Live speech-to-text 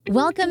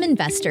Welcome,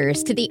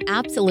 investors, to the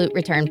Absolute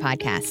Return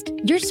Podcast,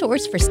 your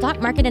source for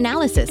stock market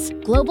analysis,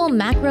 global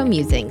macro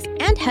musings,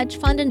 and hedge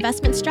fund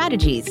investment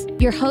strategies.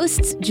 Your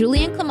hosts,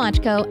 Julian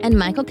Klimachko and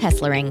Michael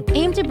Kesslering,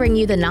 aim to bring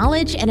you the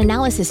knowledge and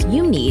analysis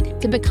you need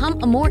to become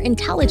a more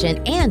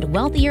intelligent and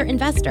wealthier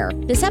investor.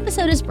 This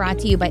episode is brought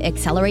to you by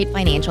Accelerate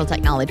Financial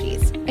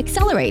Technologies.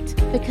 Accelerate,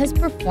 because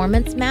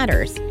performance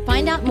matters.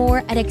 Find out more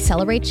at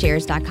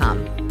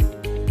accelerateshares.com.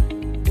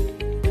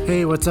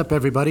 Hey, what's up,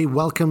 everybody?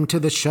 Welcome to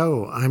the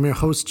show. I'm your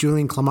host,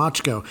 Julian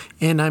Klimachko,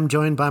 and I'm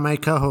joined by my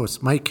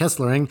co-host, Mike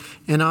Kesslering.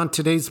 And on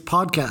today's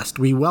podcast,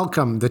 we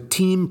welcome the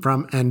team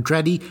from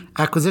Andretti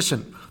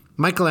Acquisition,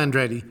 Michael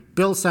Andretti,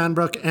 Bill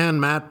Sandbrook, and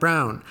Matt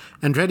Brown.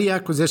 Andretti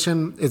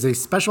Acquisition is a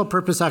special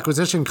purpose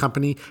acquisition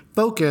company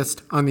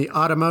focused on the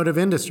automotive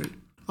industry.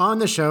 On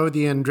the show,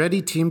 the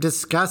Andretti team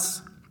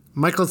discuss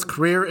Michael's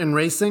career in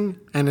racing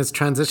and his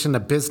transition to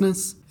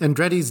business,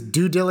 Andretti's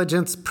due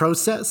diligence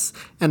process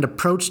and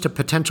approach to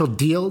potential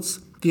deals,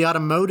 the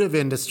automotive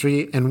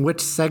industry and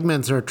which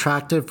segments are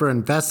attractive for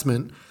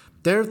investment,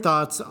 their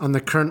thoughts on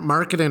the current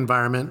market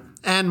environment,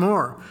 and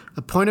more.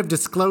 A point of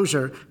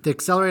disclosure, the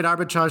Accelerate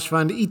Arbitrage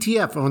Fund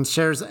ETF owns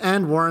shares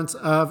and warrants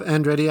of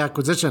Andretti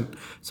Acquisition.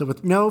 So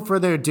with no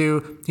further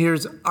ado,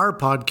 here's our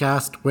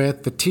podcast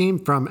with the team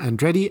from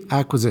Andretti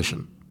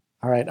Acquisition.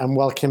 All right, I'm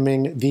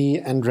welcoming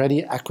the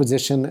Andretti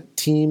Acquisition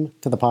team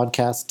to the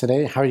podcast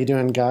today. How are you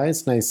doing,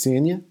 guys? Nice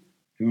seeing you.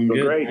 Doing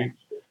good. Great.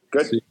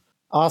 Good.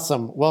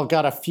 Awesome. Well,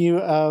 got a few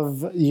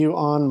of you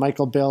on,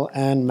 Michael, Bill,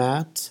 and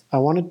Matt. I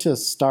wanted to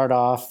start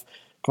off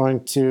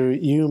going to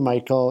you,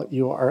 Michael.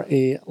 You are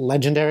a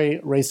legendary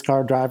race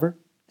car driver,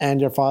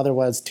 and your father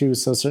was too.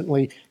 So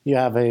certainly you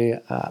have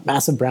a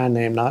massive brand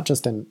name, not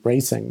just in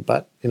racing,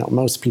 but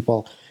most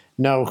people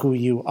know who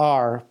you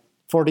are.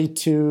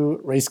 42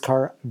 race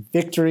car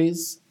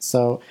victories,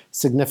 so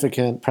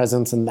significant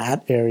presence in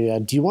that area.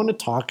 Do you want to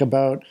talk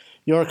about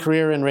your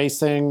career in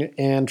racing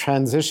and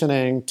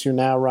transitioning to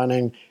now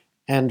running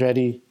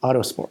Andretti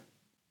Autosport?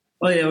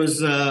 Well, yeah,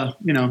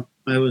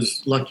 I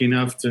was lucky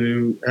enough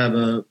to have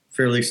a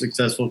fairly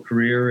successful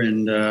career,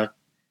 and there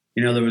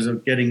was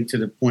getting to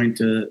the point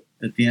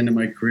at the end of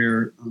my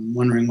career,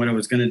 wondering what I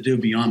was going to do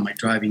beyond my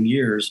driving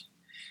years.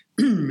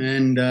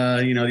 And,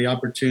 the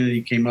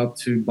opportunity came up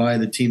to buy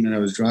the team that I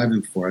was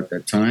driving for at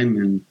that time.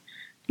 And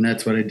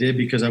that's what I did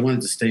because I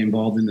wanted to stay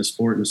involved in the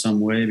sport in some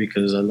way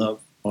because I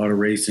love auto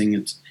racing.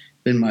 It's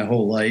been my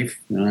whole life.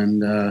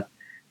 And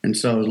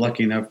so I was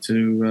lucky enough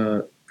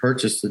to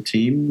purchase the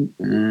team.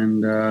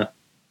 And,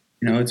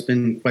 it's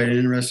been quite an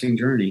interesting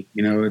journey,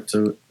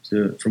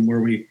 from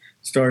where we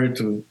started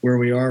to where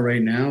we are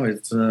right now.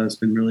 It's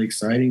been really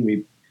exciting.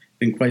 We've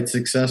been quite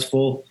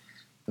successful.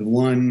 I've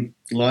won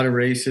a lot of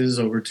races,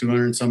 over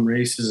 200 and some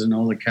races in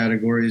all the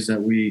categories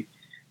that we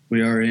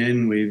are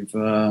in. We've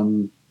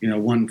won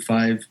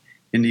 5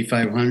 Indy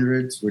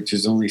 500s, which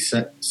is only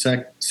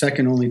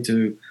second only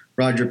to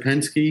Roger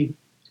Penske,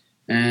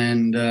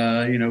 and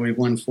we've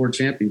won 4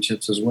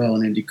 championships as well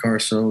in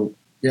IndyCar. So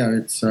yeah,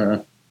 it's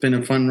been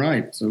a fun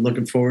ride. So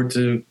looking forward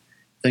to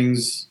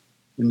things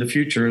in the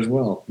future as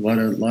well. A lot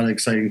of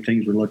exciting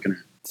things we're looking at.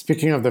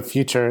 Speaking of the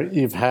future,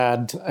 you've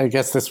had, I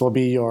guess this will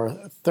be your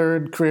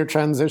third career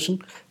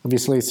transition,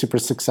 obviously super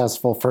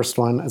successful first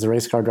one as a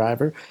race car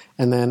driver,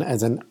 and then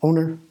as an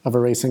owner of a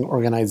racing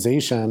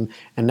organization,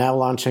 and now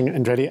launching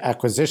Andretti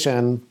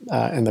Acquisition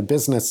in the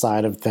business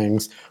side of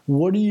things.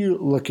 What are you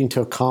looking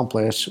to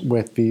accomplish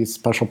with the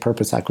special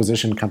purpose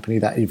acquisition company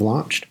that you've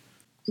launched?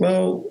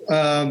 Well,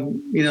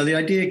 the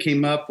idea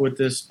came up with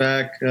this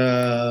SPAC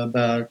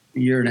about a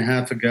year and a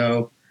half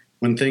ago,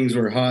 when things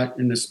were hot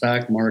in the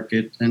SPAC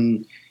market.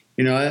 And,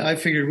 I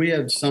figured we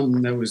had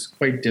something that was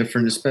quite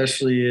different,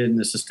 especially in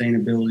the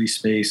sustainability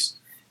space.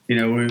 We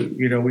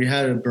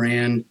had a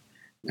brand,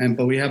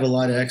 but we have a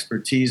lot of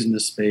expertise in the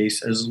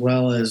space, as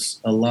well as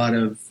a lot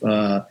of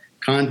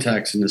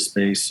contacts in the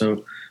space.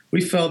 So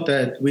we felt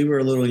that we were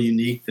a little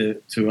unique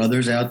to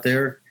others out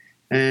there.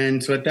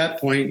 And so at that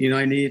point,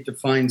 I needed to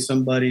find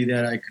somebody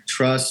that I could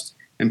trust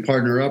and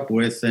partner up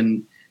with,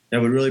 and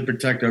that would really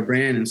protect our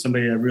brand, and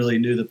somebody that really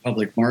knew the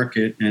public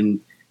market.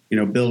 And,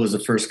 Bill was the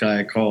first guy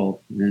I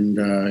called, and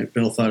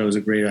Bill thought it was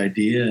a great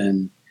idea,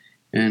 and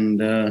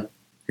here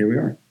we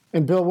are.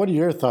 And Bill, what are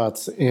your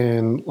thoughts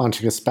in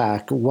launching a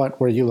SPAC?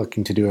 What were you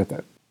looking to do with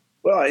it?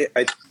 Well,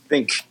 I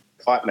think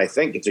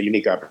it's a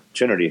unique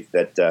opportunity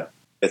that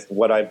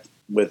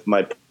with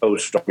my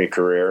post-army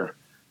career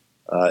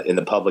in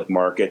the public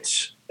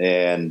markets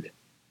and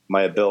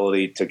my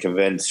ability to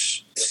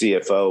convince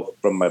CFO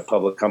from my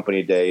public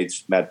company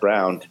days, Matt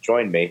Brown, to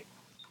join me,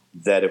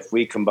 that if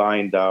we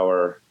combined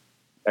our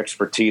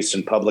expertise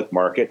in public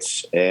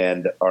markets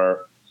and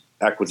our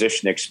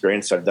acquisition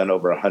experience, I've done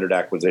over 100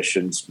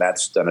 acquisitions.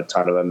 Matt's done a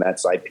ton of them.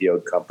 Matt's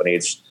IPO'd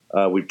companies.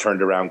 We've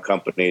turned around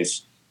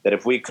companies. That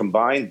if we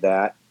combined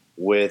that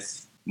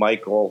with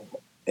Michael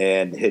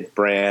and his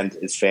brand,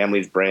 his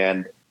family's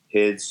brand,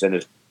 his and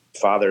his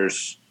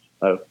father's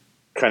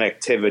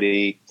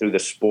connectivity through the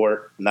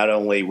sport, not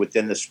only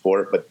within the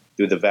sport, but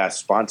through the vast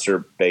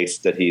sponsor base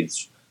that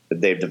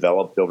they've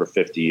developed over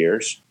 50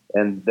 years,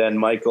 and then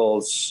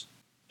Michael's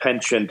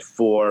penchant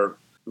for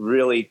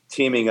really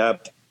teaming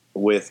up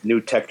with new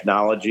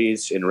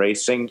technologies in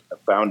racing,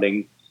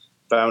 founding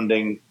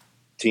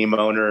team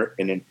owner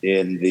in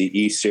the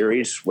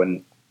E-Series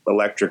when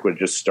electric was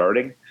just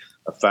starting,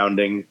 a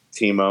founding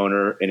team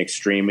owner in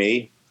Extreme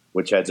E,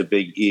 which has a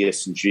big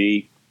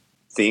ESG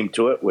theme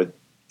to it, with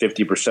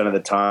 50% of the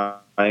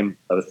time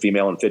of a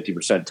female and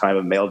 50% time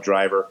of a male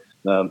driver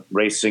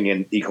racing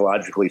in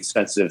ecologically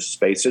sensitive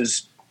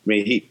spaces. I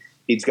mean,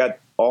 he's got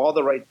all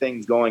the right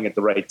things going at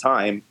the right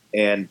time,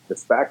 and the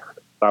SPAC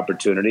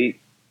opportunity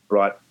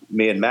brought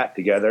me and Matt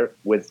together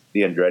with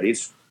the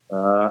Andretti's,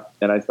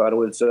 and I thought it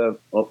was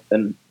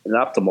an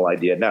optimal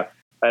idea. Now,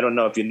 I don't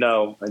know if you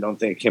know, I don't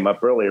think it came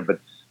up earlier, but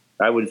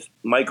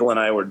Michael and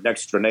I were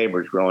next door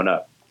neighbors growing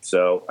up.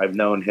 So I've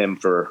known him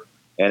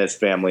and his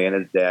family and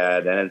his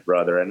dad and his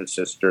brother and his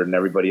sister and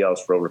everybody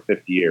else for over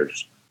 50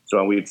 years.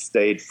 So we've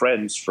stayed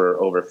friends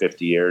for over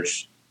 50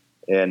 years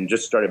and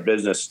just started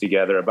business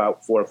together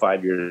about 4 or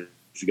 5 years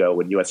ago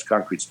when U.S.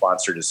 Concrete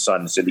sponsored his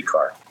son's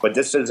IndyCar. But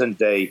this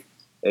isn't a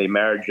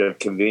marriage of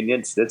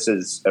convenience. This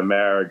is a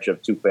marriage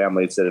of two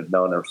families that have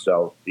known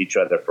each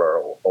other for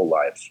our whole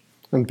lives.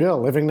 And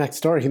Bill, living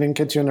next door, he didn't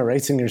get you into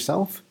racing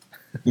yourself?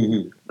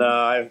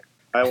 No,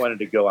 I wanted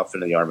to go off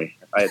into the Army.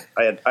 I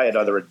had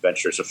other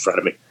adventures in front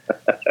of me.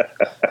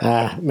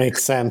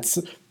 Makes sense.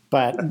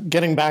 But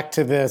getting back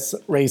to this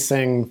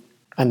racing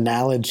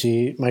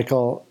analogy,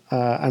 Michael,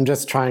 I'm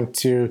just trying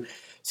to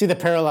see the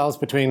parallels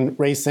between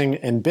racing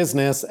and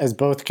business, as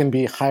both can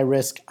be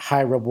high-risk,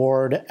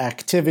 high-reward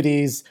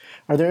activities.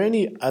 Are there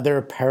any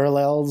other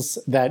parallels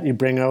that you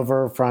bring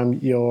over from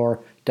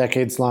your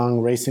decades-long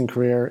racing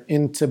career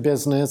into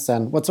business?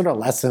 And what sort of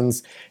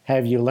lessons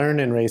have you learned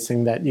in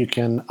racing that you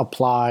can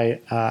apply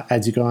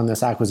as you go on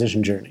this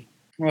acquisition journey?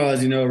 Well,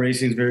 as you know,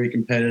 racing is very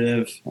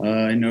competitive.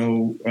 I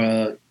know,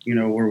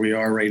 where we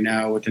are right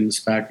now within the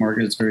SPAC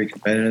market, it's very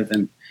competitive.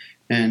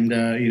 And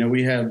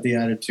we have the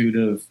attitude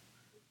of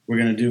we're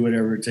going to do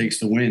whatever it takes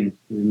to win.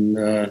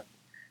 And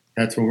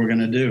that's what we're going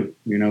to do.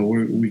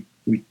 We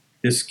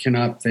this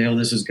cannot fail.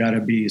 This has got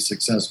to be a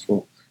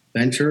successful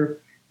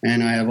venture.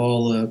 And I have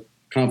all the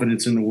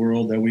confidence in the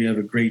world that we have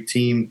a great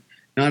team,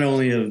 not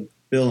only of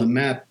Bill and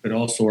Matt, but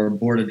also our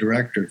board of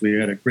directors. We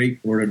had a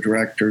great board of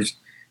directors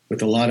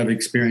with a lot of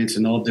experience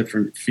in all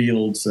different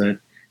fields that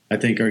I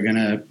think are going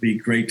to be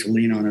great to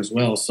lean on as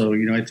well. So,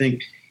 I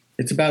think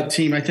it's about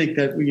team. I think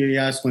that you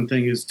asked one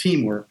thing is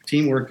teamwork.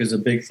 Teamwork is a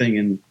big thing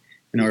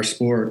in our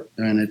sport,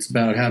 and it's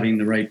about having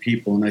the right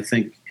people. And I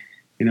think,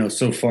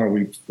 so far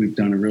we've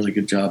done a really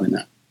good job in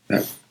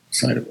that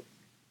side of it.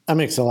 That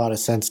makes a lot of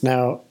sense.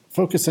 Now,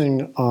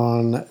 focusing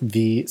on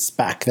the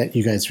SPAC that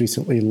you guys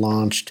recently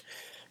launched,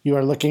 you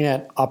are looking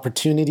at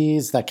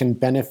opportunities that can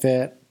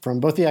benefit from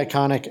both the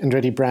iconic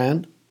Andretti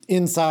brand,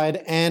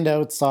 inside and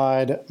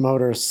outside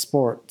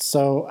motorsport.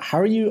 So how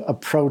are you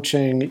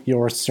approaching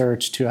your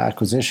search to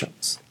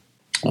acquisitions?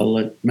 I'll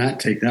let Matt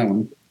take that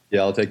one.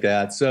 Yeah, I'll take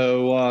that.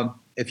 So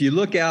if you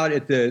look out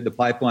at the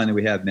pipeline that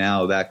we have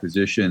now of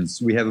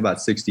acquisitions, we have about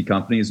 60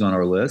 companies on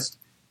our list.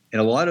 And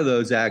a lot of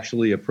those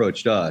actually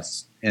approached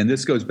us. And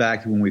this goes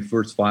back to when we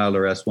first filed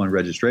our S-1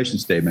 registration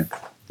statement.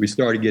 We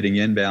started getting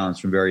inbounds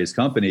from various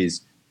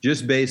companies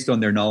just based on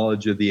their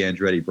knowledge of the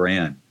Andretti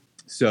brand.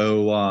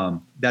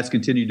 So that's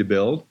continued to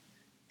build.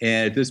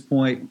 And at this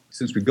point,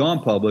 since we've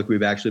gone public,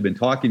 we've actually been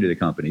talking to the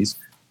companies.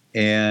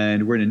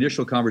 And we're in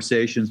initial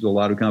conversations with a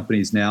lot of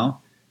companies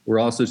now. We're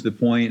also to the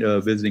point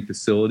of visiting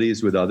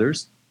facilities with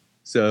others.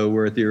 So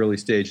we're at the early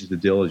stages of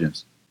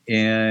diligence.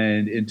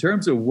 And in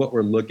terms of what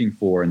we're looking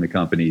for in the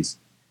companies,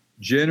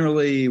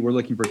 generally we're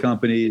looking for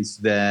companies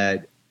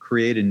that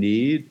create a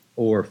need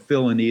or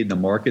fill a need in the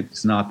market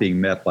that's not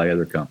being met by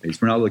other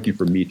companies. We're not looking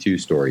for Me Too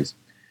stories.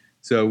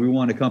 So we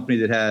want a company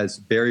that has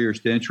barriers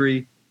to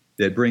entry,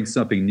 that brings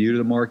something new to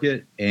the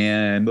market,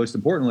 and most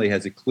importantly,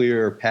 has a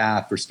clear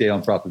path for scale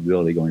and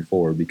profitability going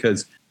forward.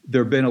 Because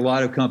there have been a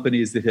lot of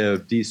companies that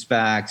have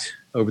de-SPAC'd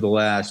over the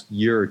last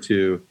year or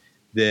two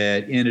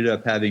that ended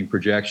up having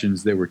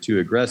projections that were too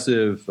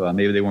aggressive.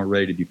 Maybe they weren't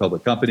ready to be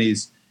public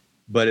companies.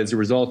 But as a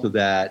result of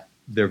that,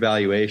 their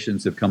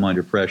valuations have come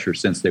under pressure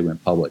since they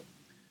went public.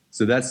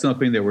 So that's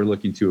something that we're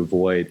looking to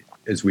avoid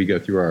as we go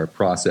through our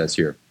process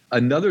here.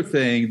 Another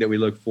thing that we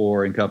look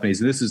for in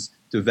companies, and this is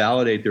to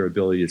validate their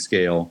ability to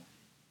scale,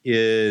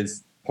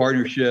 is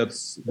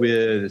partnerships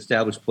with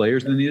established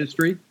players in the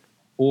industry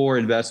or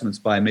investments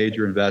by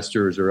major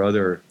investors or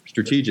other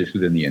strategics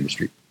within the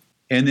industry.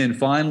 And then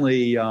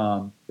finally,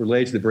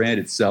 related to the brand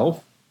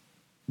itself,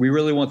 we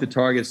really want the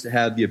targets to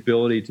have the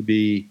ability to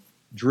be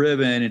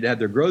driven and to have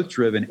their growth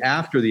driven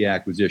after the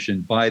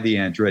acquisition by the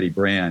Andretti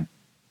brand.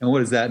 And what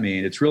does that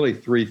mean? It's really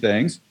three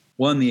things.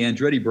 One, the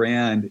Andretti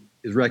brand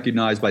is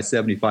recognized by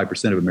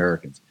 75% of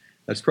Americans.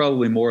 That's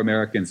probably more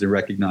Americans than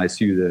recognize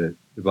who the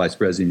vice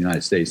president of the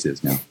United States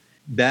is now.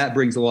 That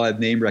brings a lot of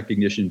name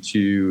recognition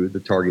to the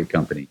target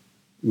company,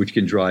 which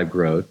can drive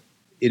growth.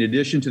 In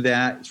addition to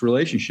that, it's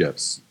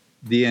relationships.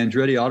 The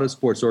Andretti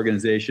Autosports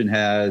organization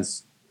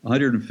has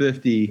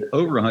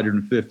over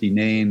 150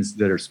 names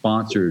that are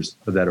sponsors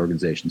of that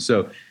organization.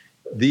 So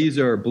these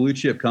are blue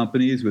chip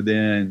companies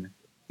within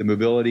the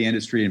mobility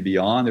industry and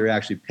beyond. They're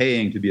actually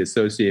paying to be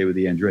associated with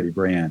the Andretti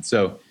brand.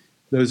 So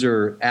those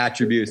are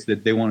attributes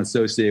that they want to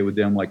associate with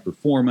them, like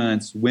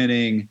performance,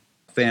 winning,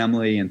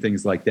 family, and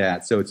things like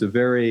that. So it's a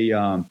very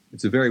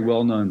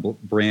well-known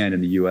brand in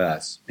the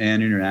U.S.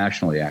 and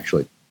internationally,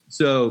 actually.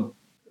 So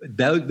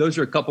those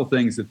are a couple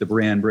things that the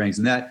brand brings.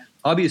 And that,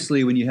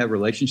 obviously, when you have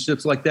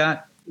relationships like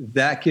that,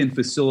 that can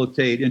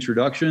facilitate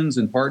introductions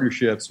and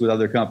partnerships with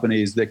other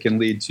companies that can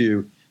lead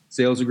to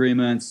sales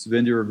agreements,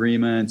 vendor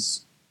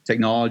agreements,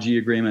 technology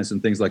agreements,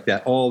 and things like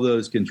that. All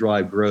those can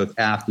drive growth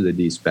after the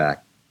de-SPAC.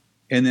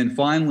 And then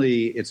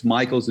finally, it's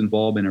Michael's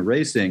involvement in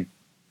racing.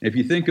 If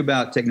you think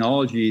about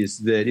technologies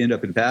that end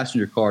up in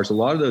passenger cars, a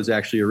lot of those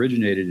actually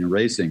originated in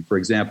racing. For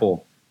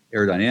example,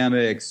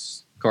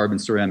 aerodynamics, carbon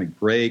ceramic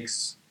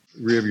brakes,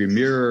 rear view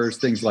mirrors,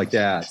 things like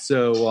that.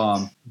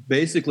 So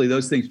basically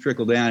those things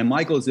trickle down. And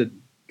Michael's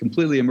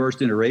completely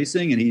immersed into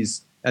racing, and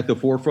he's at the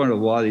forefront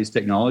of a lot of these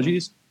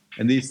technologies.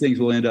 And these things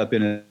will end up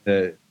in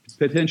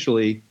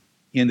potentially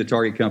in the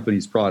target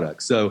company's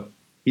products. So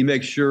he can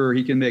make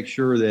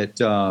sure that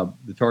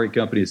the target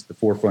company is at the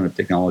forefront of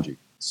technology.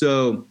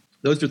 So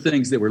those are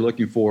things that we're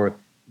looking for.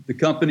 The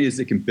companies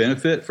that can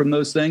benefit from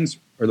those things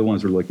are the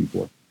ones we're looking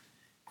for.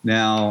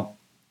 Now,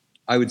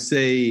 I would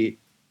say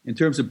in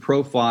terms of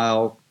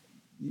profile,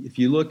 if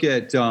you look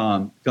at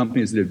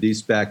companies that have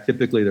de-SPAC,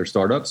 typically they're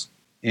startups.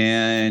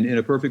 And in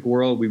a perfect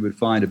world, we would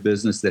find a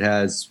business that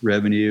has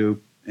revenue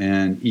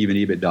and even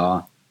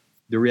EBITDA.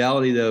 The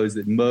reality, though, is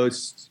that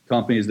most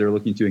companies that are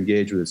looking to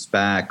engage with a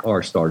SPAC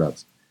are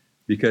startups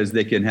because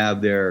they can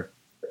have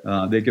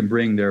they can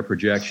bring their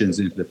projections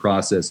into the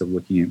process of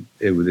looking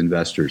at it with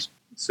investors.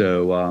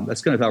 So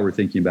that's kind of how we're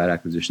thinking about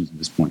acquisitions at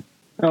this point.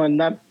 Oh,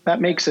 and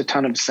that makes a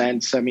ton of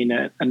sense. I mean,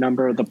 a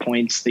number of the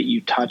points that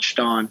you touched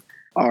on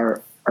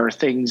are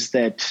things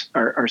that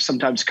are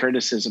sometimes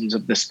criticisms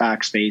of the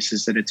SPAC space,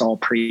 is that it's all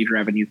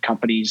pre-revenue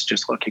companies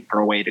just looking for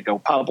a way to go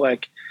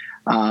public.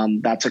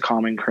 That's a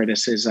common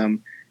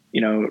criticism.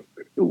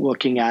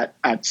 Looking at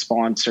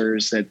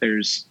sponsors, that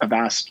there's a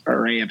vast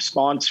array of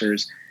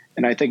sponsors.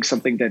 And I think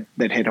something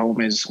that hit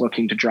home is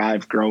looking to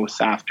drive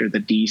growth after the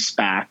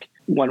de-SPAC.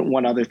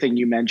 One other thing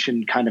you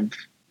mentioned kind of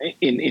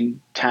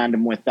in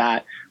tandem with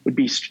that would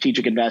be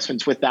strategic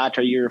investments. With that,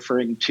 are you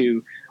referring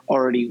to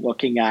already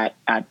looking at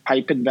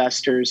PIPE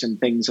investors and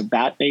things of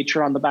that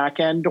nature on the back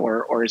end,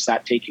 or is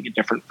that taking a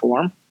different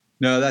form?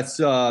 No, that's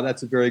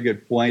a very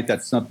good point.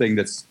 That's something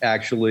that's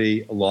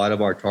actually a lot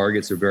of our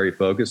targets are very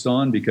focused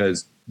on,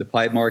 because the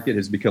PIPE market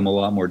has become a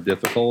lot more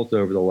difficult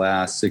over the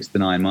last 6 to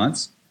 9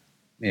 months,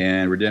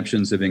 and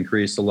redemptions have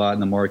increased a lot in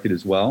the market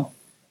as well.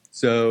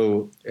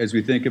 So as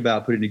we think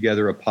about putting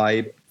together a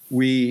PIPE,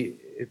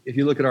 if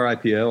you look at our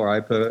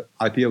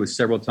IPO was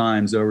several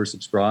times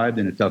oversubscribed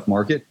in a tough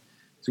market.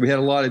 So we had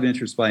a lot of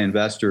interest by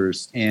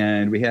investors,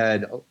 and we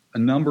had a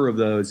number of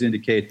those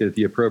indicate that at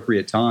the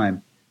appropriate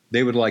time,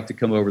 they would like to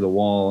come over the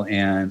wall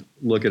and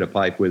look at a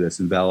PIPE with us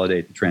and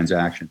validate the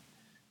transaction.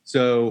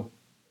 So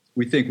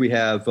we think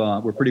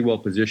we're pretty well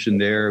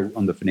positioned there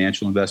on the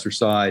financial investor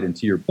side. And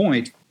to your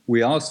point,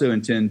 we also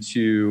intend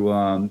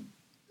to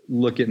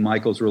look at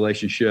Michael's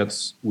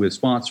relationships with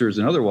sponsors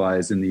and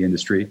otherwise in the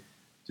industry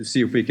to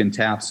see if we can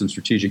tap some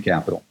strategic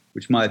capital,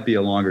 which might be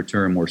a longer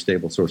term, more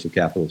stable source of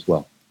capital as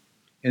well.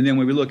 And then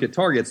when we look at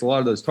targets, a lot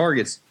of those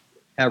targets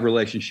have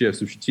relationships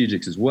with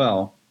strategics as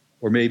well,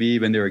 or maybe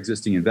even their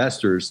existing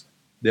investors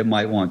that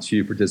might want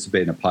to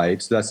participate in a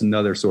PIPE. So that's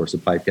another source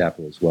of PIPE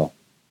capital as well.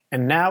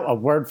 And now a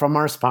word from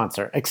our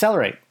sponsor,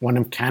 Accelerate, one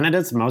of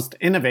Canada's most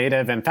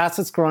innovative and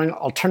fastest growing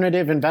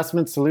alternative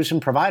investment solution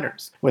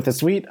providers, with a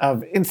suite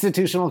of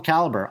institutional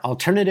caliber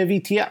alternative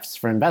ETFs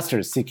for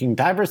investors seeking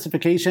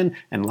diversification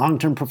and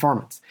long-term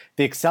performance.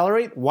 The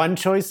Accelerate One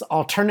Choice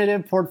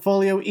Alternative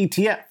Portfolio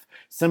ETF,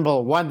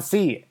 symbol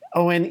 1C,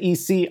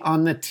 ONEC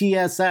on the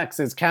TSX,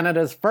 is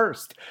Canada's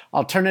first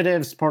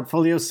alternatives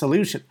portfolio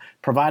solution,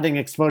 providing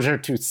exposure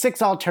to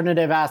 6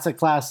 alternative asset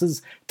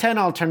classes, 10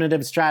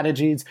 alternative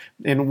strategies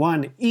in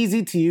one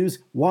easy-to-use,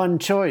 one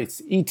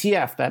choice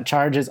ETF that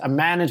charges a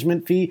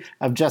management fee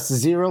of just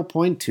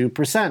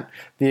 0.2%.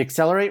 The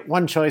Accelerate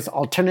One Choice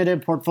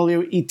Alternative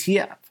Portfolio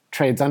ETF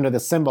trades under the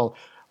symbol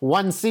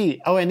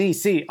 1C,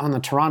 ONEC on the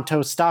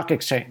Toronto Stock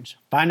Exchange.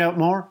 Find out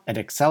more at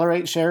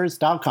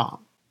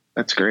accelerateshares.com.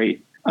 That's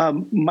great.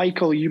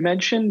 Michael, you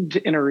mentioned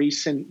in a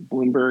recent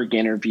Bloomberg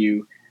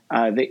interview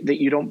that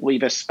you don't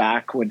believe a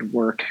SPAC would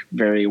work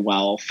very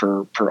well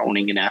for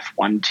owning an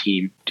F1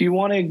 team. Do you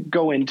want to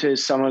go into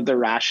some of the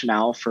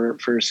rationale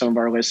for some of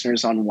our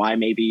listeners on why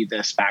maybe the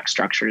SPAC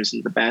structure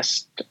isn't the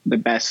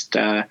best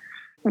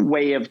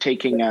way of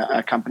taking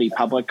a company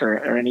public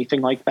or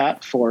anything like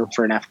that for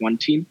an F1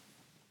 team?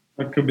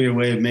 That could be a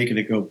way of making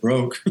it go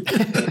broke.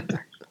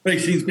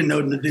 Racing's been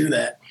known to do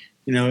that.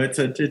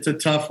 It's a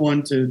tough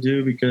one to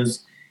do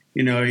because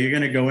you're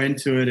going to go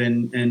into it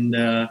and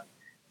to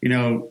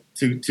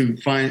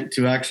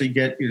actually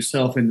get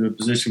yourself into a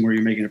position where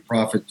you're making a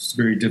profit is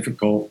very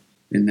difficult.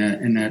 in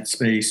that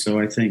space. So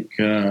I think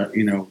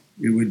it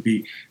would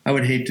be. I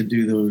would hate to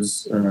do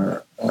those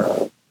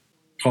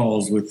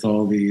calls with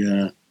all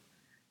the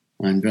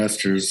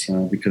investors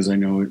because I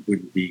know it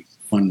wouldn't be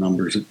fun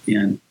numbers at the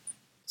end.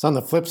 So on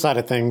the flip side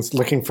of things,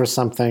 looking for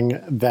something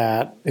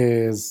that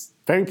is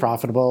very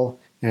profitable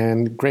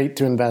and great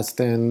to invest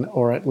in,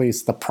 or at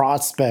least the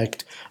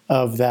prospect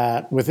of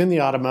that within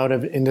the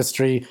automotive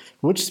industry,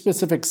 which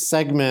specific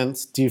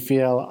segments do you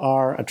feel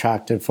are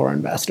attractive for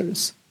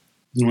investors?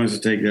 Who wants to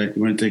take that?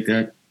 You want to take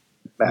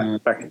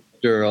that?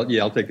 Sure.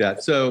 I'll take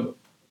that. So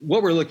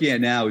what we're looking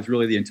at now is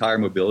really the entire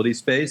mobility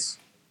space,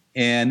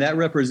 and that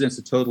represents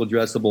a total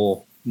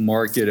addressable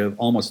market of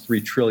almost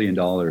 $3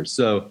 trillion.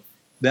 So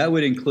that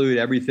would include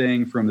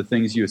everything from the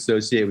things you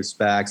associate with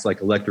SPACs like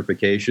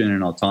electrification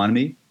and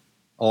autonomy,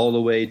 all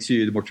the way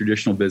to the more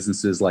traditional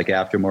businesses like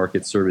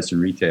aftermarket, service,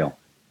 and retail.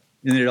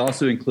 And it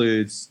also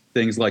includes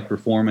things like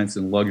performance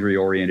and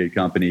luxury-oriented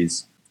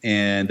companies.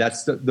 And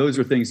those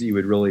are things that you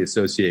would really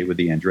associate with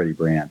the Andretti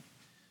brand.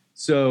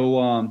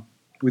 So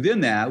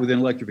within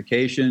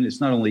electrification, it's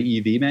not only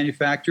EV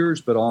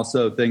manufacturers, but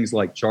also things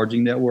like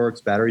charging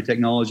networks, battery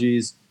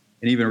technologies,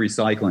 and even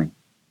recycling.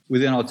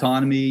 Within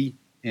autonomy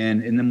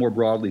and then more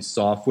broadly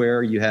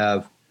software, you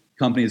have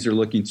companies that are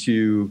looking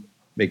to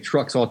make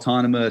trucks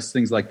autonomous,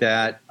 things like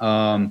that.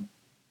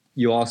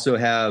 You also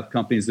have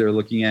companies that are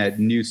looking at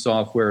new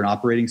software and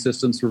operating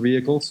systems for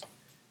vehicles.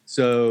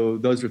 So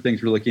those are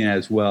things we're looking at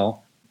as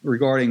well.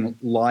 Regarding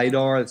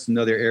LiDAR, that's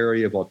another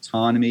area of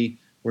autonomy.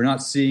 We're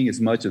not seeing as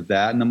much of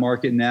that in the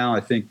market now. I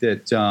think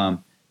that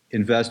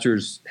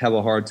investors have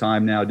a hard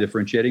time now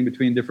differentiating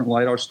between different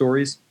LiDAR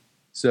stories.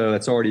 So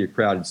that's already a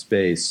crowded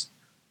space.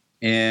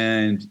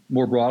 And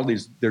more broadly,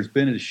 there's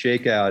been a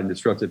shakeout in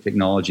disruptive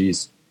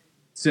technologies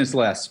since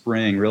last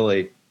spring,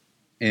 really.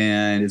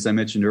 And as I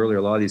mentioned earlier,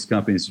 a lot of these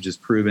companies have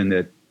just proven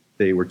that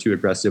they were too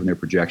aggressive in their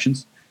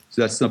projections.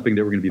 So that's something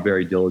that we're going to be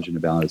very diligent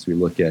about as we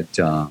look at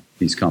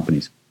these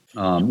companies.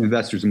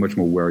 Investors are much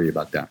more wary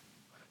about that.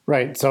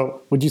 Right.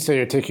 So would you say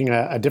you're taking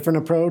a different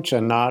approach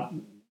and not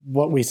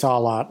what we saw a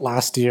lot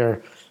last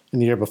year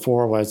and the year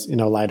before was,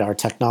 LiDAR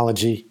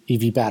technology,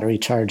 EV battery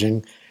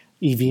charging,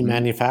 EV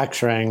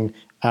manufacturing,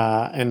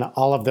 and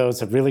all of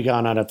those have really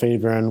gone out of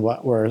favor, and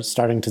what we're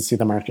starting to see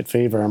the market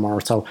favor are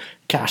more so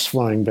cash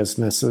flowing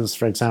businesses.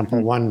 For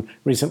example, one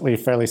recently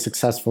fairly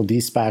successful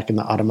de-SPAC in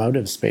the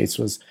automotive space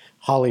was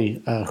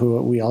Holley,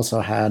 who we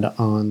also had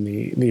on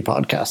the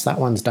podcast. That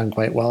one's done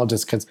quite well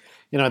just because,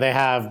 they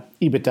have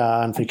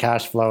EBITDA and free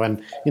cash flow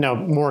and,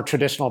 more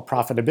traditional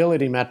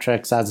profitability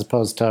metrics as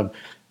opposed to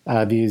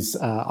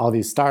all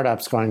these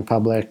startups going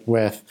public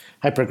with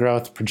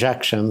hypergrowth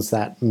projections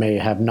that may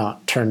have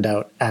not turned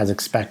out as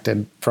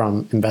expected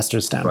from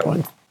investors'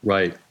 standpoint.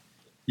 Right.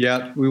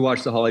 Yeah, we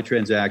watched the Holley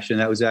transaction.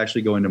 That was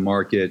actually going to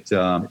market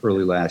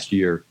early last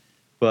year.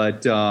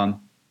 But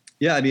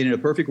in a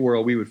perfect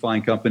world, we would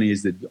find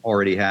companies that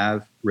already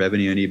have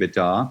revenue and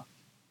EBITDA.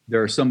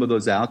 There are some of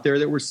those out there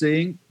that we're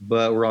seeing,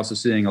 but we're also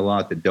seeing a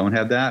lot that don't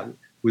have that.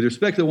 With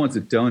respect to the ones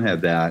that don't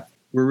have that,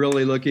 we're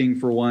really looking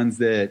for ones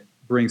that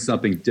bring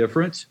something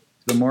different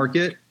to the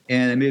market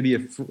and maybe a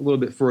little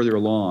bit further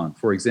along.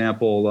 For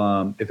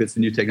example, if it's a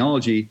new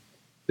technology,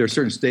 there are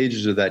certain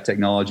stages of that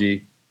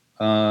technology.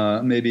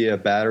 Maybe a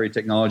battery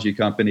technology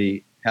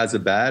company has a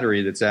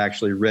battery that's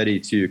actually ready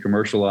to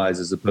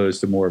commercialize as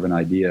opposed to more of an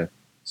idea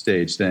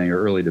stage thing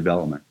or early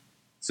development.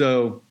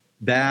 So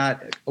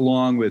that,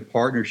 along with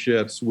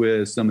partnerships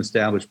with some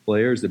established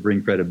players that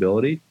bring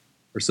credibility,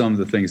 are some of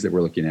the things that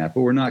we're looking at.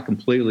 But we're not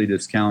completely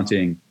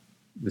discounting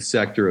the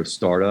sector of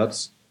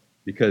startups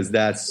because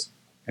there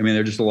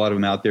are just a lot of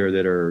them out there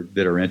that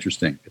are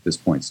interesting at this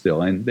point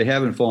still. And they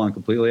haven't fallen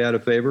completely out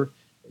of favor.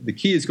 The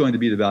key is going to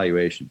be the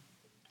valuation.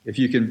 If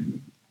you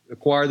can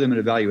acquire them at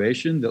a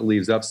valuation that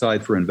leaves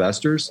upside for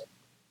investors,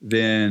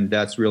 then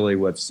that's really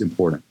what's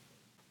important.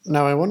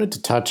 Now, I wanted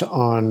to touch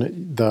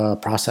on the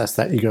process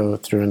that you go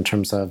through in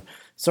terms of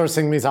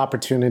sourcing these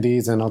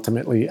opportunities and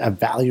ultimately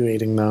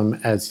evaluating them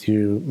as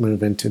you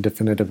move into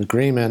definitive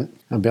agreement.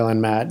 Bill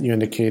and Matt, you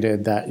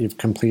indicated that you've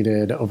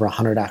completed over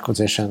 100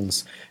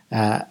 acquisitions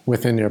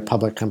within your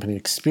public company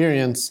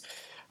experience.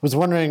 I was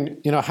wondering,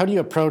 how do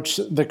you approach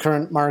the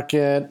current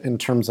market in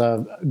terms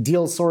of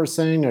deal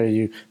sourcing? Are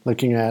you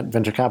looking at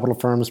venture capital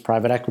firms,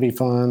 private equity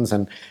funds,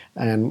 and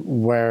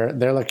where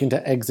they're looking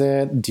to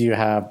exit? Do you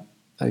have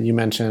you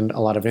mentioned a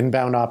lot of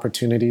inbound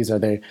opportunities. Are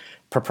they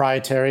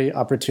proprietary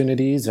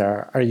opportunities,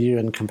 or are you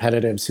in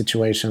competitive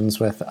situations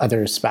with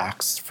other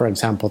SPACs, for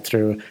example,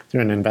 through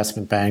an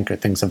investment bank or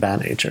things of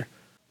that nature?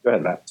 Go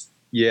ahead, Matt.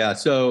 Yeah,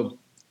 so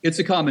it's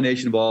a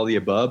combination of all of the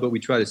above, but we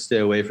try to stay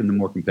away from the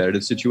more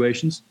competitive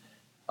situations.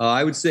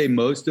 I would say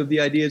most of the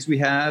ideas we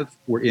have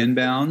were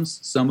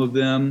inbounds, some of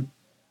them,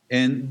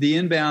 and the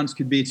inbounds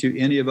could be to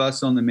any of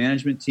us on the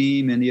management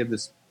team, any of the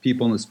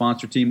people on the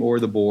sponsor team or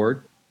the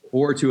board,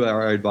 or to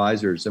our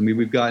advisors. I mean,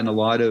 we've gotten a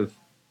lot of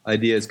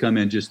ideas come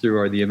in just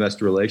through the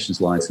investor relations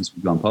line since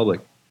we've gone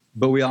public.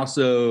 But we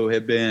also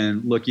have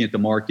been looking at the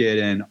market,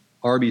 and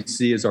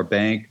RBC is our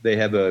bank. They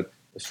have a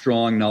a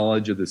strong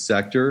knowledge of the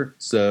sector.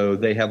 So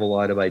they have a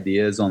lot of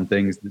ideas on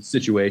things,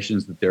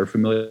 situations that they're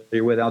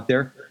familiar with out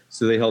there.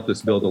 So they helped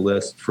us build a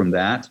list from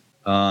that.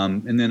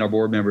 And then our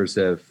board members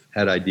have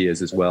had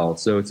ideas as well.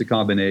 So it's a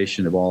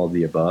combination of all of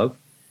the above.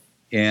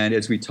 And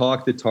as we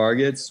talk to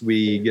targets,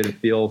 we get a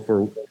feel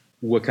for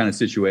what kind of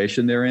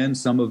situation they're in.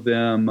 Some of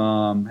them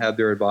have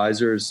their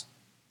advisors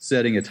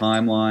setting a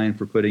timeline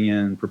for putting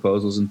in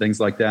proposals and things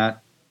like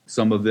that.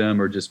 Some of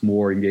them are just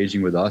more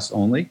engaging with us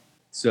only.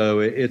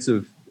 So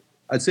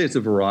I'd say it's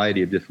a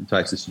variety of different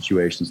types of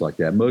situations like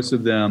that. Most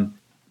of them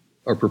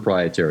are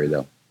proprietary,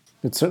 though.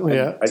 It's certainly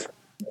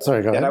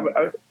sorry, go ahead.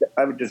 And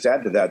I would just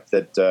add to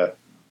that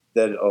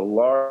a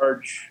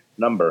large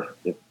number,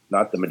 if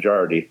not the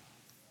majority,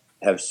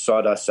 have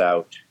sought us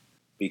out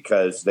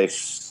because they've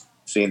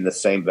seen the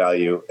same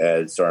value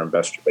as our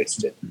investor base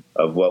did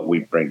of what we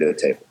bring to the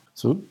table.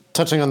 So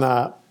touching on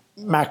the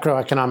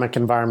macroeconomic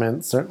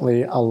environment,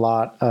 certainly a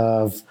lot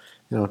of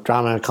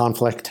drama and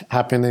conflict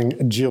happening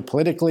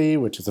geopolitically,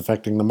 which is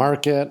affecting the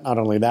market. Not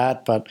only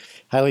that, but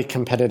highly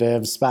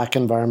competitive SPAC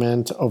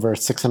environment, over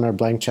 600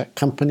 blank check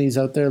companies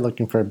out there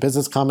looking for a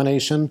business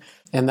combination.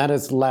 And that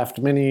has left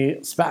many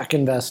SPAC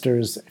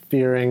investors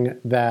fearing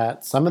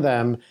that some of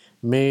them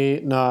may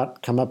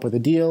not come up with a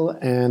deal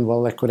and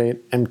will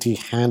liquidate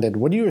empty-handed.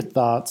 What are your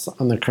thoughts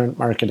on the current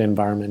market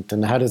environment,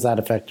 and how does that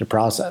affect your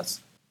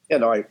process? Yeah,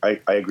 no, I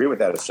agree with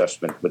that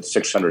assessment. With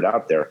 600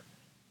 out there,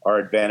 our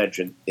advantage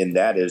in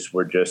that is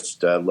we're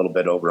just a little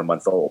bit over a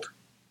month old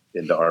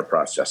into our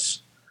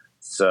process.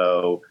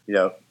 So,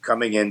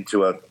 coming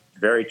into a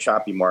very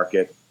choppy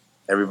market,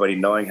 everybody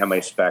knowing how many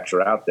SPACs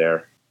are out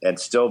there and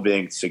still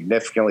being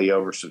significantly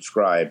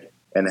oversubscribed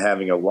and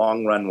having a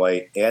long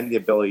runway and the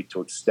ability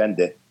to extend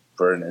it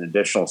for an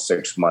additional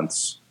 6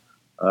 months,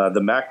 the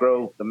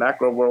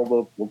macro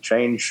world will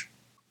change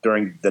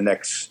during the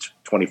next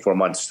 24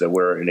 months that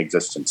we're in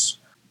existence.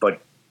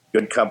 But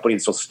good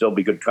companies will still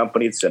be good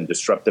companies, and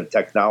disruptive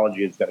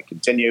technology is going to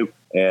continue,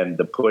 and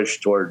the push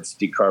towards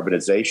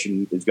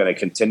decarbonization is going to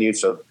continue.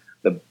 So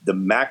the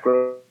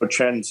macro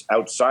trends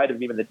outside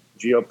of even the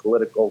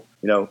geopolitical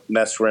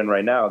mess we're in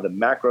right now, the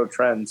macro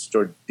trends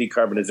toward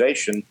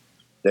decarbonization,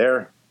 they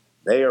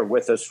are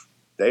with us.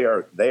 They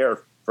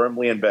are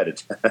firmly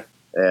embedded,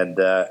 and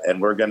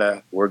we're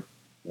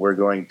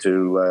going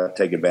to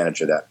take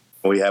advantage of that.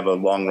 We have a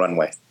long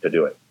runway to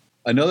do it.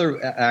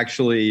 Another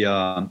actually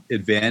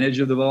advantage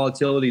of the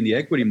volatility in the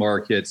equity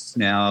markets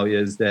now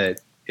is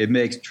that it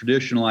makes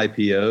traditional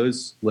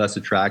IPOs less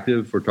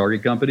attractive for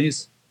target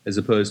companies as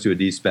opposed to a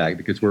de-SPAC,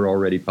 because we're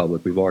already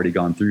public. We've already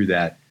gone through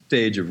that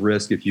stage of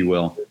risk, if you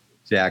will,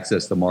 to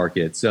access the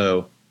market.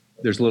 So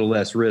there's a little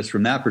less risk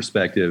from that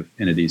perspective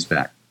in a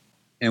de-SPAC.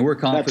 And we're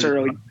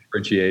confident in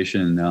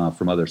differentiation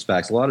from other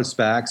SPACs. A lot of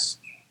SPACs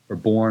are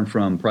born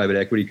from private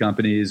equity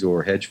companies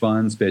or hedge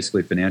funds,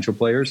 basically financial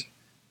players.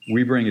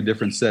 We bring a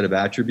different set of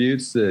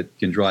attributes that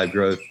can drive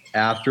growth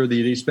after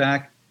the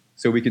de-SPAC.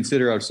 So we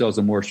consider ourselves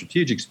a more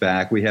strategic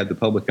SPAC. We have the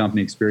public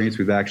company experience.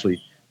 We've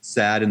actually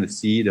sat in the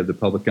seat of the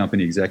public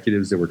company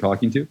executives that we're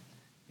talking to.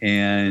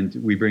 And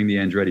we bring the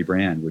Andretti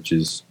brand, which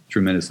is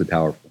tremendously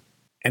powerful.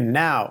 And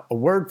now, a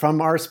word from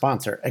our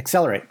sponsor,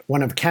 Accelerate,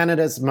 one of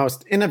Canada's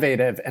most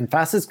innovative and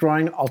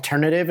fastest-growing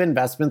alternative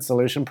investment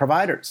solution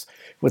providers,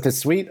 with a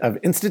suite of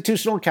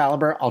institutional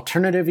caliber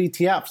alternative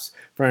ETFs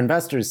for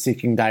investors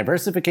seeking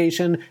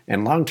diversification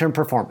and long-term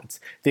performance.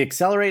 The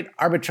Accelerate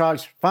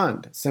Arbitrage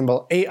Fund,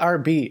 symbol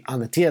ARB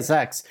on the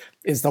TSX,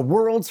 is the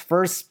world's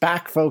first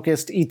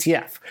SPAC-focused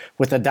ETF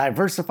with a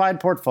diversified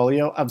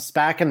portfolio of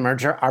SPAC and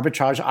merger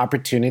arbitrage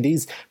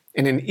opportunities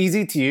in an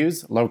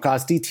easy-to-use,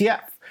 low-cost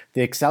ETF.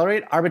 The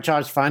Accelerate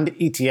Arbitrage Fund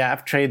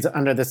ETF trades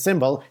under the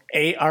symbol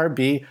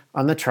ARB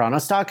on the Toronto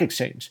Stock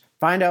Exchange.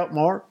 Find out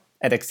more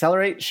at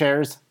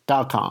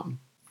accelerateshares.com.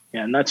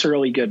 Yeah, and that's a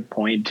really good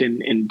point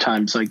in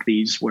times like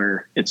these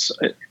where it's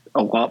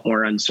a lot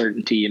more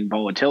uncertainty and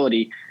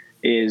volatility.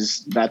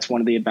 That's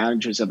one of the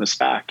advantages of a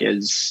SPAC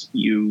is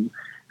you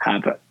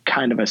have a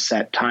kind of a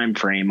set time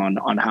frame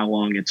on how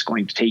long it's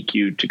going to take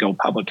you to go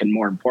public, and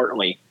more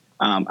importantly,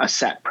 a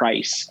set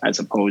price as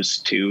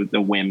opposed to the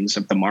whims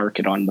of the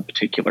market on the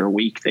particular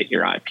week that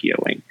you're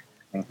IPOing.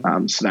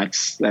 So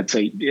that's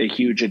a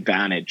huge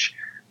advantage.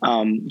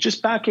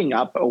 Just backing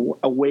up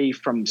away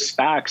from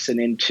SPACs and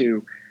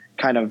into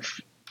kind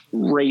of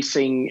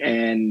racing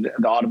and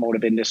the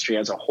automotive industry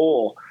as a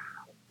whole,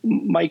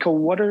 Michael,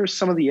 what are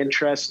some of the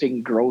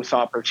interesting growth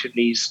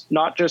opportunities,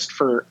 not just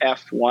for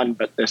F1,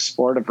 but the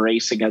sport of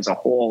racing as a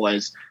whole?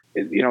 As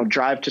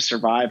Drive to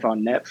Survive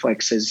on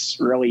Netflix is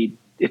really,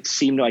 it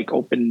seemed like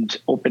opened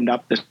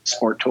up the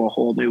sport to a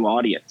whole new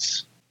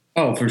audience.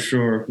 Oh, for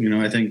sure.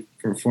 I think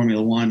for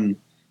Formula One,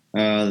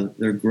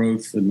 their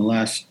growth in the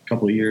last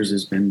couple of years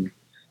has been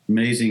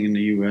amazing in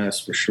the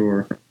U.S. for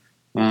sure.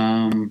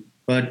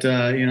 But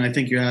I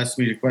think you asked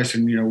me the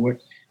question,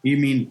 what you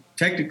mean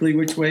technically,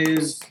 which way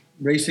is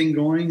racing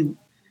going?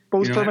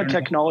 Both from a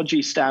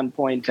technology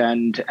standpoint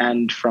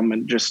and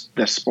from just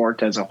the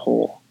sport as a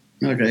whole.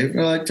 Okay.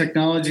 Well,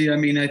 technology,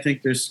 I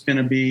think there's going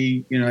to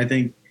be, I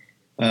think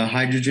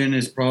Hydrogen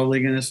is probably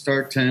going to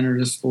start to enter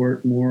the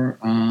sport more.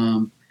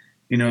 And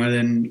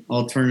then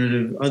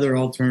other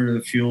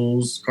alternative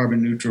fuels,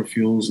 carbon neutral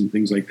fuels and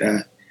things like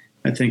that,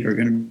 I think are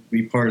going to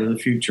be part of the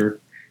future.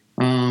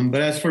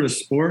 But as for the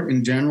sport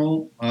in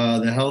general,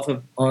 the health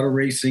of auto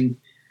racing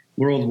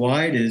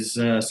worldwide is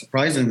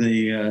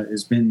surprisingly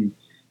has been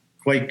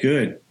quite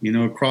good,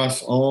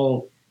 across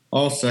all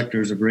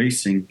sectors of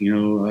racing.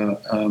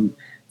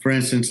 For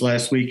instance,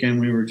 last weekend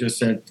we were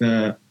just at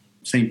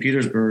St.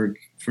 Petersburg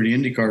for the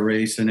IndyCar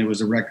race, and it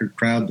was a record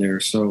crowd there.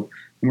 So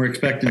we're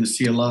expecting to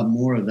see a lot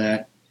more of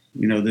that,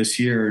 this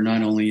year,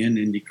 not only in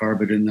IndyCar,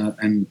 but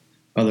in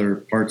other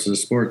parts of the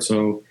sport.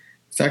 So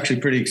it's actually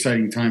a pretty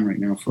exciting time right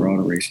now for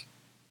auto racing.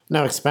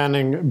 Now,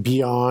 expanding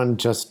beyond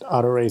just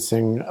auto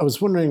racing, I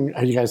was wondering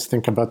how you guys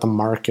think about the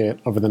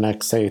market over the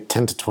next, say,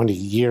 10 to 20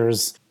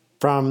 years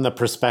from the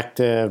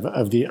perspective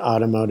of the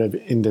automotive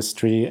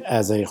industry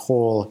as a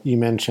whole. You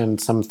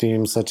mentioned some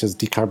themes such as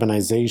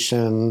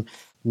decarbonization,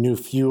 new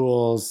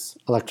fuels,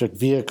 electric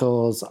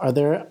vehicles. Are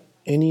there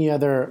any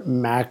other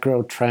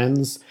macro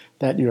trends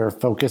that you're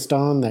focused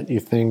on that you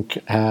think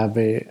have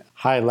a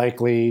high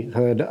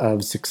likelihood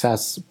of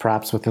success,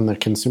 perhaps within the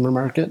consumer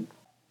market?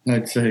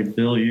 I'd say,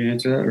 Bill, you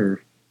answer that,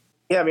 or?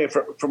 Yeah,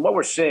 from what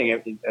we're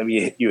seeing,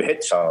 you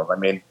hit some of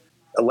them.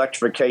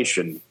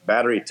 Electrification,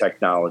 battery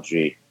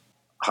technology,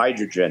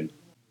 hydrogen.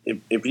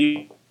 If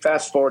you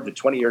fast forward to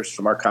 20 years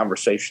from our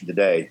conversation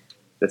today,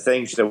 the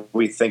things that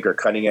we think are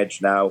cutting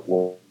edge now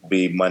will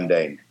be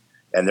mundane.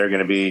 And there's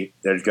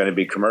going to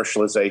be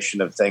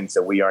commercialization of things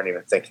that we aren't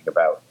even thinking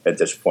about at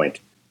this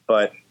point.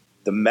 But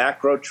the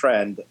macro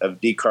trend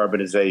of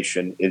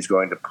decarbonization is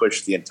going to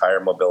push the entire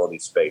mobility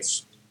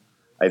space.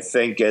 I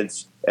think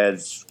as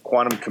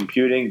quantum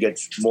computing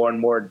gets more and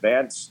more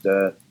advanced,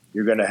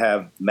 you're going to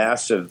have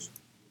massive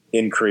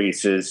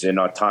increases in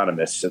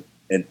autonomous,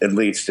 at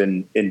least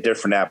in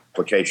different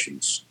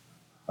applications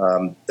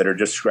that are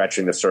just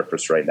scratching the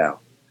surface right now.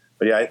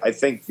 But yeah, I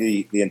think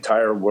the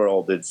entire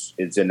world is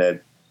in a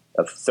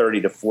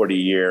 30 to 40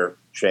 year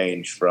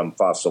change from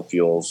fossil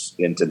fuels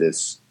into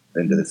this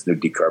new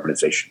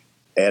decarbonization.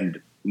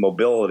 And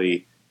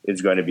mobility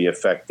is going to be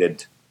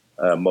affected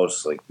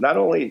mostly. Not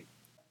only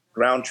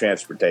ground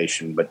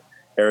transportation, but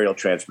aerial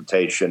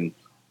transportation,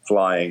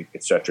 flying,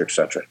 et cetera, et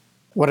cetera.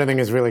 What I think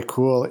is really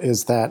cool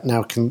is that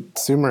now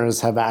consumers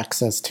have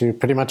access to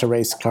pretty much a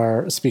race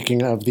car.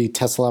 Speaking of the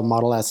Tesla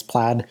Model S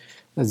Plaid,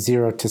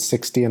 0 to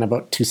 60 in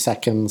about 2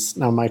 seconds.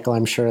 Now, Michael,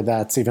 I'm sure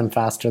that's even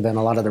faster than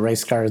a lot of the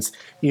race cars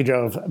you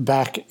drove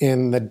back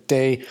in the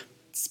day.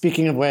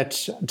 Speaking of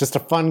which, just a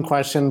fun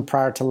question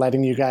prior to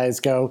letting you guys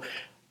go.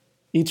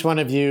 Each one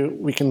of you,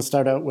 we can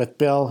start out with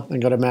Bill, then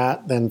go to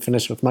Matt, then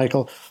finish with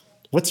Michael.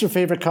 What's your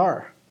favorite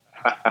car?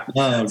 I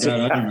don't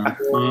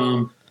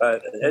know.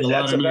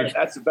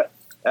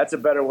 That's a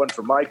better one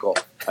for Michael.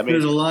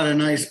 There's a lot of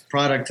nice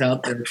products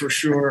out there for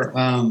sure.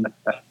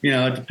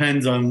 It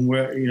depends on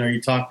where,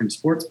 you're talking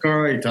sports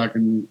car, you're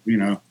talking,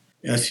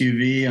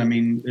 SUV.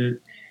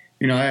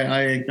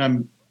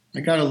 I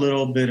got a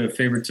little bit of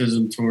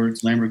favoritism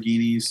towards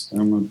Lamborghinis.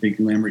 I'm a big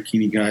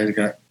Lamborghini guy. I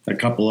got a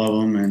couple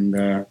of them,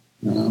 and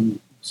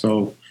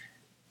so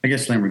I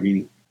guess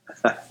Lamborghini.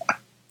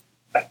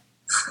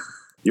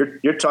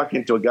 You're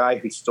talking to a guy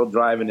who's still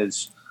driving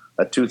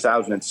a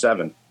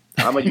 2007.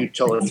 I'm a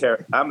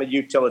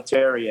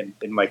utilitarian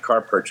in my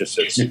car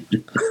purchases.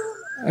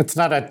 It's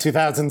not a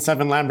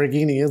 2007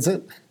 Lamborghini, is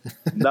it?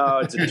 No,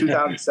 it's a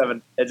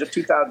 2007. It's a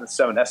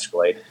 2007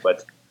 Escalade,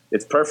 but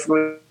it's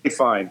perfectly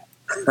fine.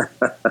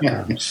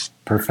 Yeah,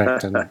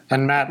 perfect.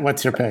 And Matt,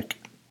 what's your pick?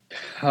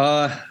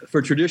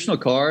 For traditional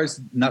cars,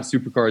 not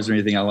supercars or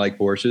anything, I like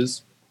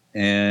Porsches.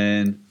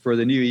 And for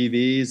the new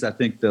EVs, I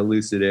think the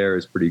Lucid Air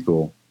is pretty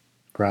cool.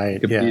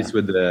 Right. Competes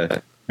with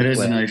the. It is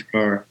a nice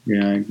car.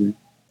 Yeah, I agree.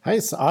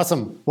 Nice.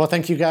 Awesome. Well,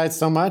 thank you guys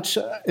so much.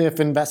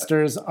 If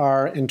investors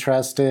are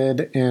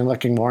interested in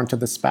looking more into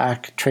the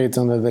SPAC, trades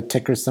under the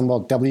ticker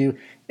symbol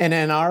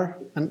WNNR,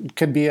 and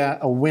could be a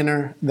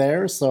winner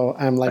there. So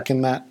I'm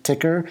liking that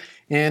ticker.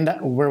 And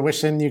we're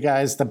wishing you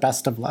guys the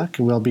best of luck.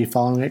 We'll be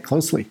following it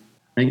closely.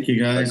 Thank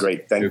you, guys.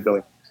 Great. Thank you,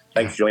 Billy.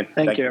 Thanks, Julian.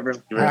 Thank you,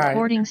 everyone.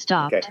 Recording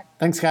stopped. Okay.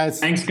 Thanks, guys.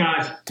 Thanks,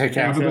 guys. Take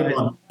care. Have a good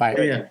one. Bye.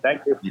 Yeah.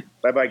 Thank you.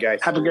 Bye-bye, guys.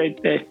 Have a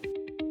great day.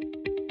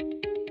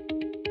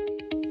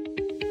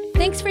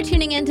 Thanks for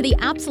tuning in to the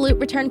Absolute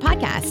Return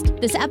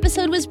Podcast. This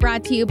episode was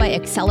brought to you by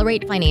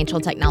Accelerate Financial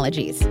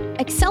Technologies.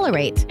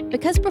 Accelerate,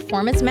 because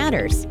performance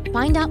matters.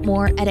 Find out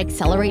more at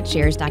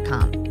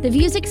accelerateshares.com. The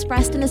views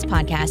expressed in this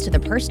podcast are the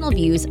personal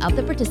views of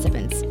the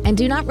participants and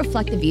do not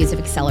reflect the views of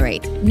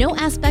Accelerate. No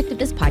aspect of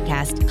this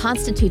podcast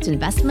constitutes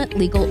investment,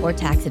 legal, or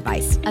tax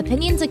advice.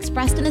 Opinions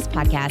expressed in this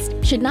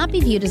podcast should not be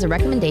viewed as a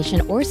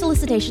recommendation or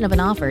solicitation of an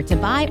offer to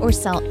buy or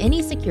sell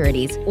any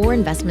securities or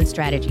investment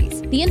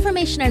strategies. The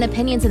information and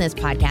opinions in this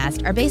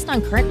podcast are based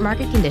on current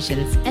market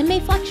conditions and may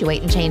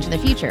fluctuate and change in the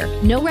future.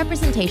 No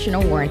representation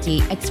or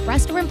warranty,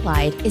 expressed or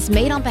implied, is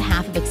made on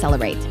behalf of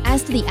Accelerate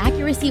as to the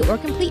accuracy or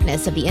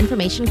completeness of the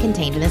information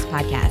contained in this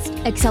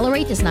podcast.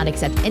 Accelerate does not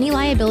accept any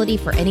liability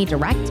for any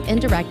direct,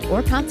 indirect,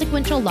 or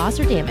consequential loss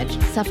or damage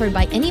suffered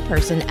by any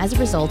person as a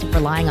result of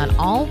relying on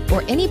all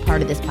or any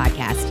part of this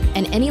podcast,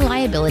 and any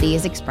liability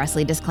is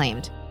expressly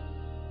disclaimed.